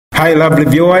Hi lovely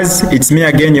viewers, it's me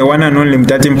again, your one and only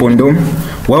Mutati Mpundu.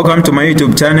 Welcome to my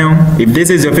YouTube channel. If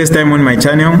this is your first time on my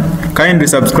channel, kindly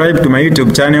subscribe to my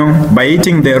YouTube channel by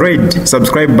hitting the red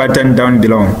subscribe button down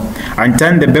below and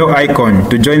turn the bell icon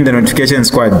to join the notification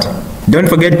squad. Don't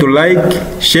forget to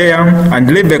like, share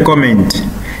and leave a comment.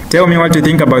 Tell me what you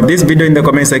think about this video in the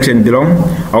comment section below.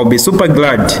 I'll be super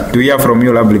glad to hear from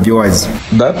you lovely viewers.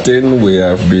 That thing we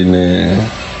have been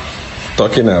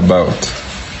talking about,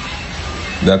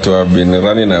 that we have been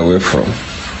running away from,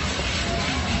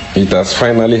 it has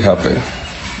finally happened.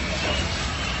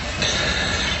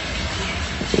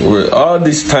 All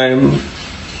this time,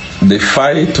 the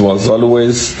fight was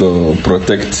always to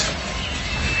protect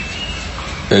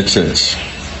a church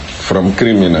from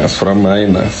criminals, from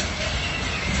minors.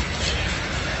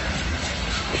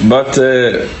 But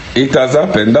it has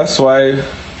happened. That's why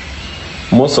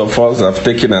most of us have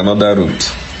taken another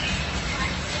route.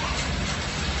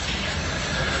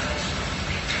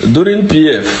 During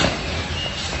PF,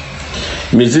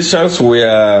 musicians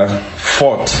were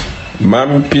fought.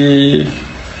 Mampi,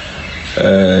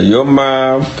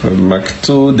 Yoma,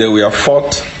 Maktu, they were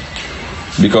fought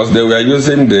because they were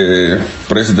using the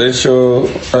presidential,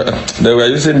 they were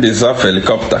using the ZAF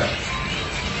helicopter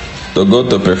to go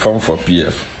to perform for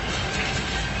PF.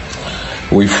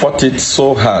 We fought it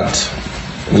so hard.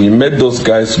 We made those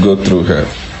guys go through hell.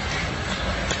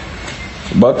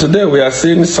 But today we are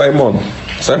seeing Simon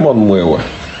Mwewa.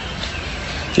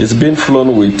 He's been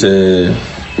flown with the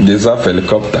ZAF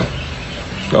helicopter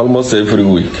almost every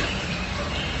week.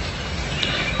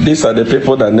 These are the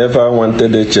people that never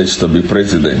wanted the church to be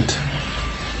president.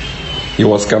 He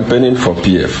was campaigning for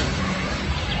PF.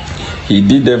 He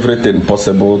did everything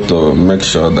possible to make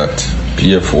sure that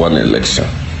PF won election.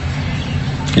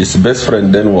 His best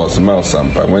friend then was Mao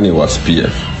Sampa when he was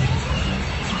PF.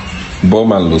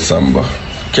 Bowman Lusamba,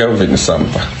 Kelvin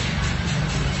Sampa.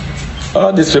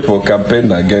 All these people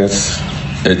campaigned against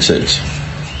a church.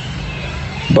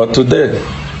 But today,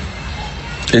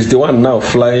 he's the one now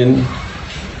flying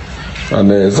on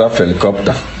a ZAF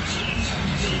helicopter.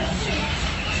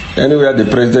 Anywhere the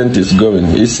president is going,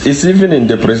 it's even in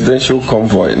the presidential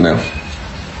convoy now.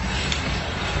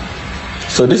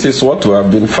 So this is what we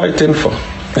have been fighting for.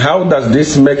 How does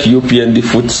this make UPND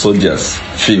foot soldiers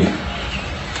feel?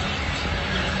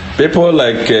 People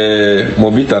like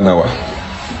Mobita Nawa,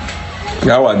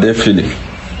 how are they feeling?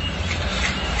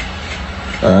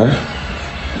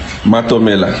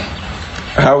 Matomela,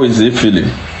 how is he feeling?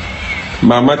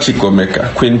 Mama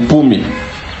Chikomeka, Queen Pumi,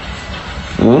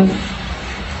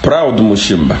 Proud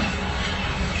Mushimba.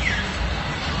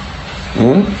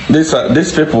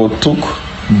 These people took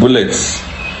bullets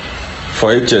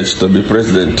for a church to be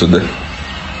president today.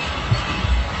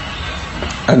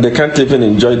 And they can't even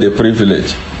enjoy the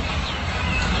privilege.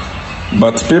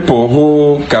 But people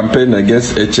who campaign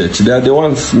against a church, they are the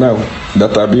ones now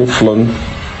that are being flown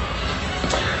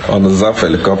on a ZAF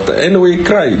helicopter. And we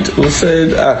cried. We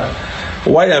said,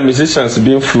 why are musicians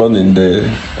being flown in the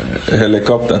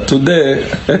helicopter? Today,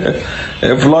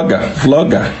 a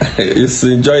vlogger is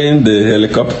enjoying the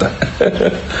helicopter.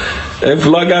 A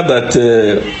vlogger that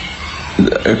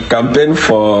campaigned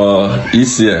for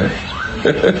Seer.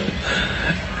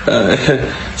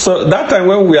 So that time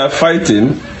when we are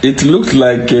fighting, it looked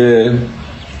like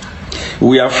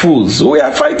we are fools. We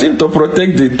are fighting to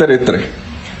protect the territory.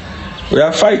 We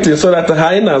are fighting so that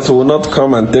hyenas will not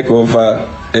come and take over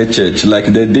a church like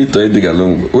they did to Edgar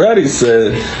Lungu. Where is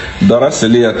Dora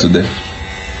Celia today?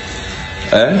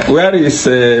 Where is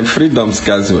Freedom's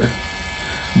Kazwe?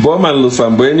 Bowman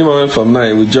Lusambo, any moment from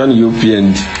now, will join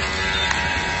UPND.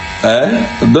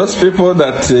 Those people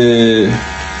that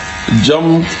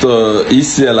jumped to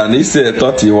ECL and ECL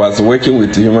thought he was working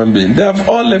with a human being, they have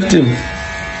all left him.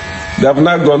 They have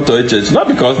now gone to a church. Not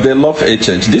because they love a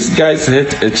church. These guys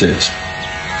hate a church.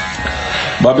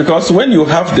 But because when you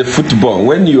have the football,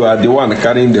 when you are the one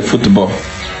carrying the football,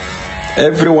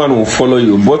 everyone will follow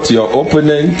you, both your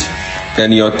opponent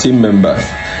and your team members.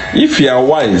 If you are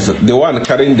wise, the one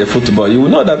carrying the football, you will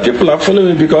know that people are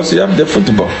following you because you have the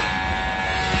football.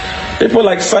 People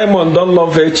like Simon don't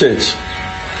love a church.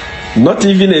 Not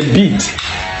even a bit.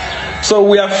 So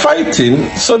we are fighting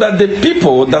so that the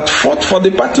people that fought for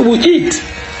the party will eat.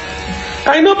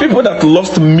 I know people that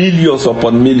lost millions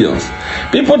upon millions.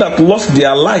 People that lost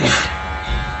their life.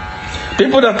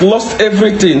 People that lost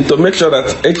everything to make sure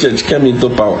that HH came into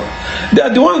power. They are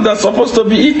the ones that are supposed to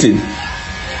be eating.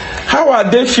 How are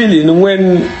they feeling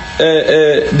when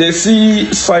they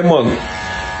see Simon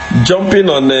jumping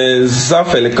on a ZAF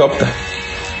helicopter?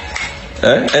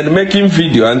 And making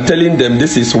video and telling them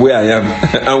this is where I am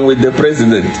and with the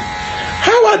president?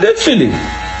 How are they feeling?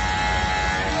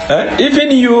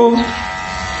 Even you,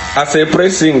 as a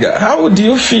praise singer, how do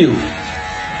you feel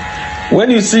when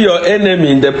you see your enemy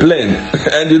in the plane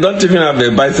and you don't even have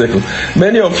a bicycle?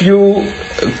 Many of you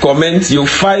comment, you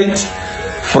fight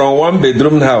from one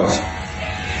bedroom house.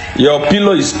 Your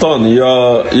pillow is torn,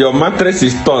 your mattress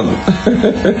is torn.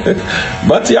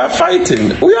 But you are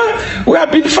fighting. We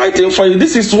have been fighting for you.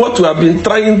 This is what we have been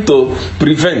trying to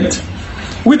prevent.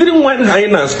 We didn't want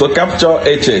hyenas to capture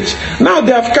HH. Now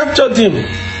they have captured him.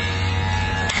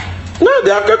 Now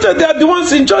they have captured. They are the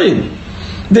ones enjoying.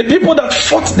 The people that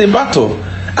fought the battle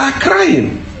are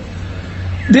crying.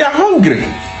 They are hungry.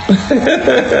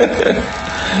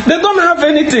 They don't have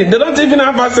anything. They don't even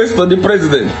have access to the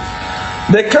president.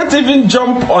 They can't even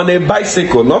jump on a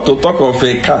bicycle, not to talk of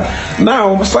a car.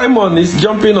 Now Simon is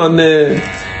jumping on a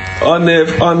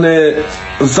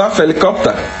ZAF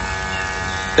helicopter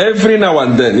every now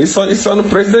and then. It's on a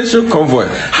presidential convoy.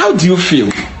 How do you feel?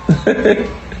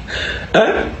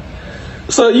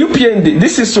 So UPND,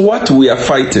 this is what we are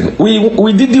fighting.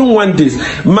 We didn't want this.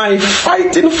 My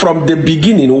fighting from the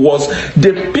beginning was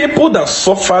the people that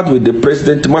suffered with the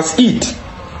president must eat.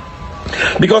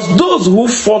 Because those who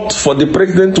fought for the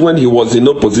president when he was in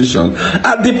opposition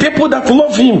are the people that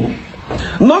love him.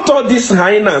 Not all these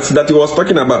hyenas that he was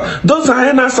talking about. Those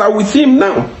hyenas are with him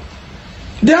now.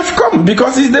 They have come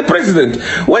because he's the president.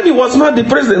 When he was not the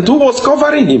president, who was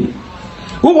covering him?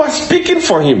 Who was speaking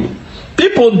for him?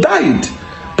 People died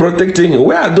protecting him.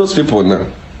 Where are those people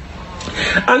now?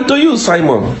 And to you,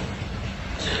 Simon,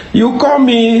 you call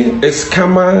me a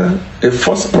scammer, a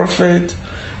false prophet,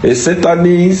 a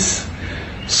satanist,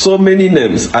 so many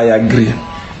names. I agree.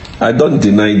 I don't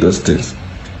deny those things.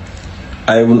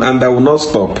 I will not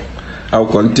stop. I will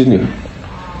continue.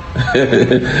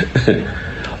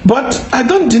 But I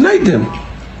don't deny them.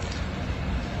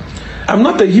 I'm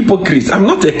not a hypocrite. I'm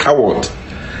not a coward.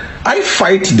 I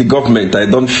fight the government. I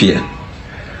don't fear.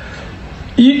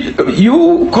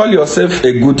 You call yourself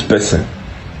a good person.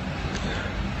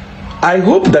 I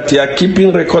hope that you are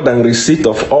keeping record and receipt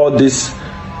of all this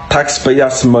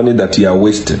taxpayers' money that you are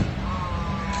wasting.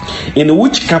 In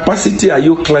which capacity are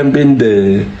you climbing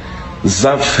the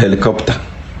ZAF helicopter?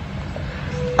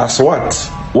 As what?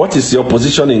 What is your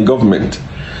position in government?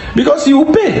 Because you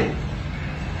pay.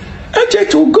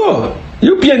 HH will go.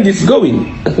 UPN is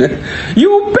going.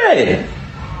 You pay.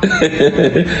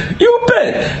 You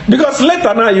pay. Because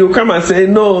later now you come and say,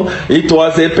 no, it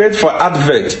was a paid for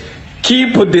advert.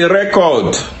 Keep the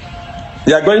record.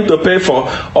 You are going to pay for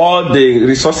all the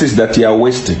resources that you are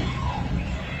wasting.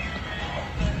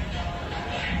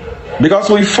 Because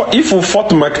if we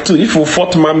fought Mark II, if we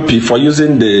fought Mampi for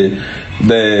using the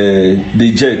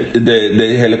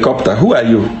helicopter, who are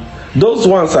you? Those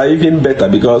ones are even better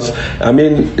because I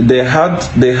mean they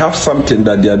have something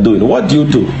that they are doing. What do?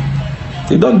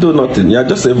 You don't do nothing. You are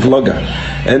just a vlogger,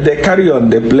 and they carry on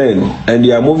the plane, and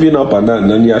you are moving up and down,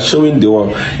 and you are showing the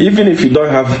world. Even if you don't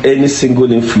have any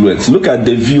single influence, look at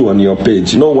the view on your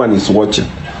page. No one is watching,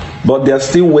 but they are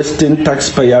still wasting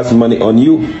taxpayers' money on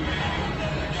you.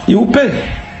 You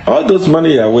pay. All those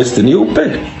money you are wasting, you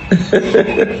pay.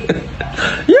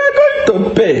 You are going to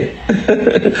pay.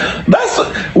 That's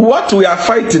what we are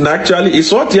fighting. Actually,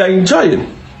 is what you are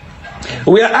enjoying.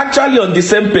 We are actually on the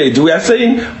same page. We are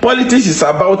saying politics is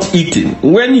about eating.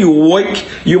 When you work,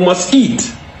 you must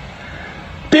eat.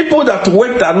 People that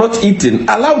work are not eating,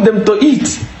 allow them to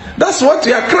eat. That's what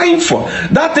we are crying for.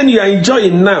 That thing you are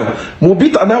enjoying now,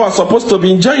 Mubit and I are supposed to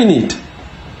be enjoying it.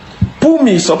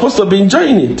 Pumi is supposed to be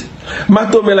enjoying it.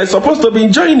 Matomela is supposed to be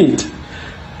enjoying it.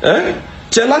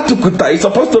 Chela Tukuta is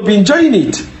supposed to be enjoying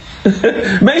it.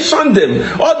 Mention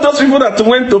them. All those people that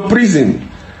went to prison.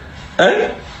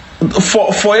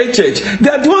 For HH, they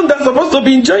are the ones that are supposed to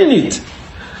be enjoying it.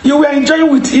 You were enjoying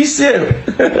with Seer.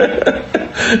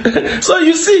 So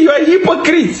you see, you are a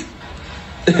hypocrite.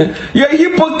 You are a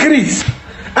hypocrite.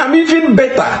 I'm even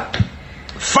better,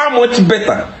 far much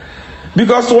better,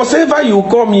 because whatever you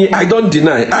call me, I don't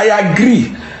deny. I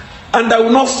agree, and I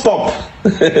will not stop.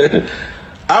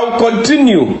 I will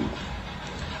continue.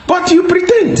 But you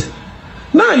pretend.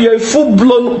 Now you are a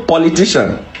full-blown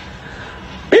politician.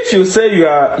 If you say you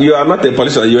are not a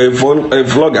politician, you are a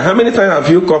vlogger, how many times have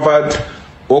you covered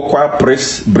Okwa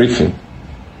press briefing?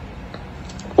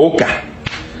 Oka.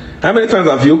 How many times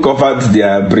have you covered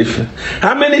their briefing?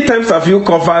 How many times have you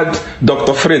covered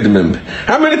Dr. Friedman?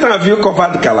 How many times have you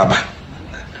covered Calabar?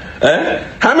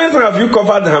 How many times have you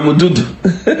covered Hamududu?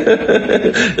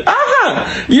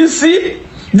 Aha! You see,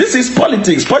 this is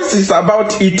politics. Politics is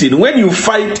about eating. When you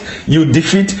fight, you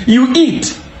defeat, you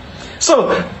eat.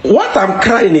 So what I'm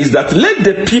crying is that let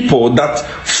the people that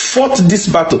fought this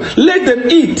battle, let them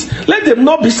eat, let them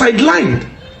not be sidelined.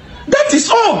 That is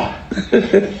all.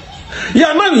 You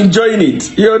are not enjoying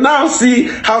it. You now see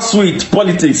how sweet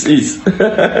politics is.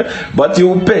 But you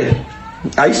will pay.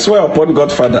 I swear upon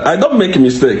Godfather, I don't make a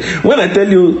mistake. When I tell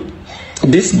you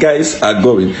these guys are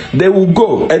going, they will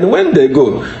go. And when they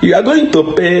go, you are going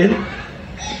to pay.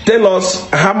 Tell us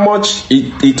how much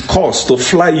it costs to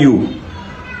fly you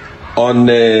on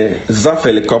a ZAF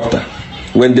helicopter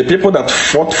when the people that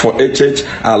fought for HH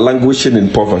are languishing in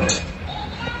poverty.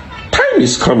 Time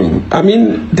is coming. I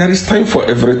mean, there is time for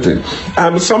everything.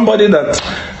 I'm somebody that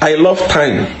I love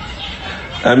time.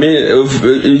 I mean,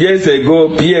 years ago,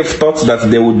 PF thought that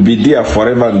they would be there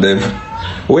forever and ever.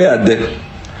 Where are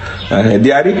they?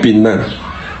 They are reaping now.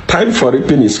 Time for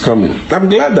reaping is coming. I'm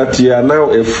glad that you are now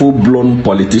a full-blown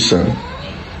politician.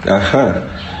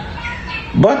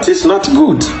 But it's not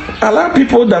good. Allow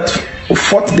people that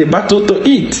fought the battle to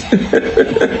eat.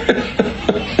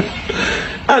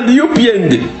 And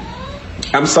UPND,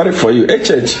 I'm sorry for you.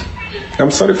 HH,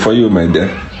 I'm sorry for you, my dear.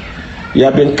 You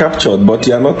have been captured, but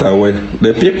you are not aware.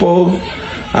 The people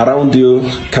around you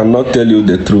cannot tell you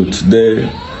the truth. The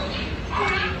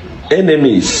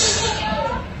enemies,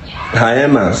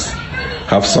 hyenas,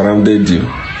 have surrounded you.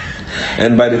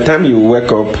 And by the time you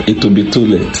wake up, it will be too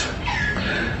late.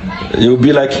 You'll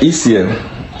be like ECL.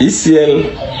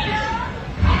 ECL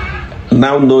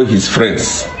now know his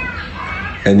friends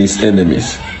and his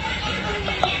enemies.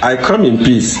 I come in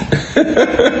peace.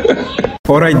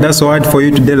 Alright, that's all for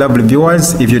you today, lovely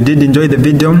viewers. If you did enjoy the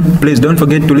video, please don't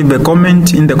forget to leave a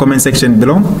comment in the comment section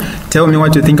below. Tell me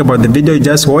what you think about the video you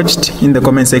just watched in the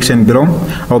comment section below.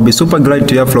 I'll be super glad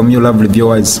to hear from you, lovely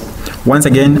viewers. Once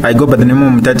again, I go by the name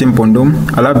of Mutati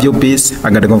Mpundu. I love you, peace, I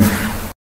gotta go.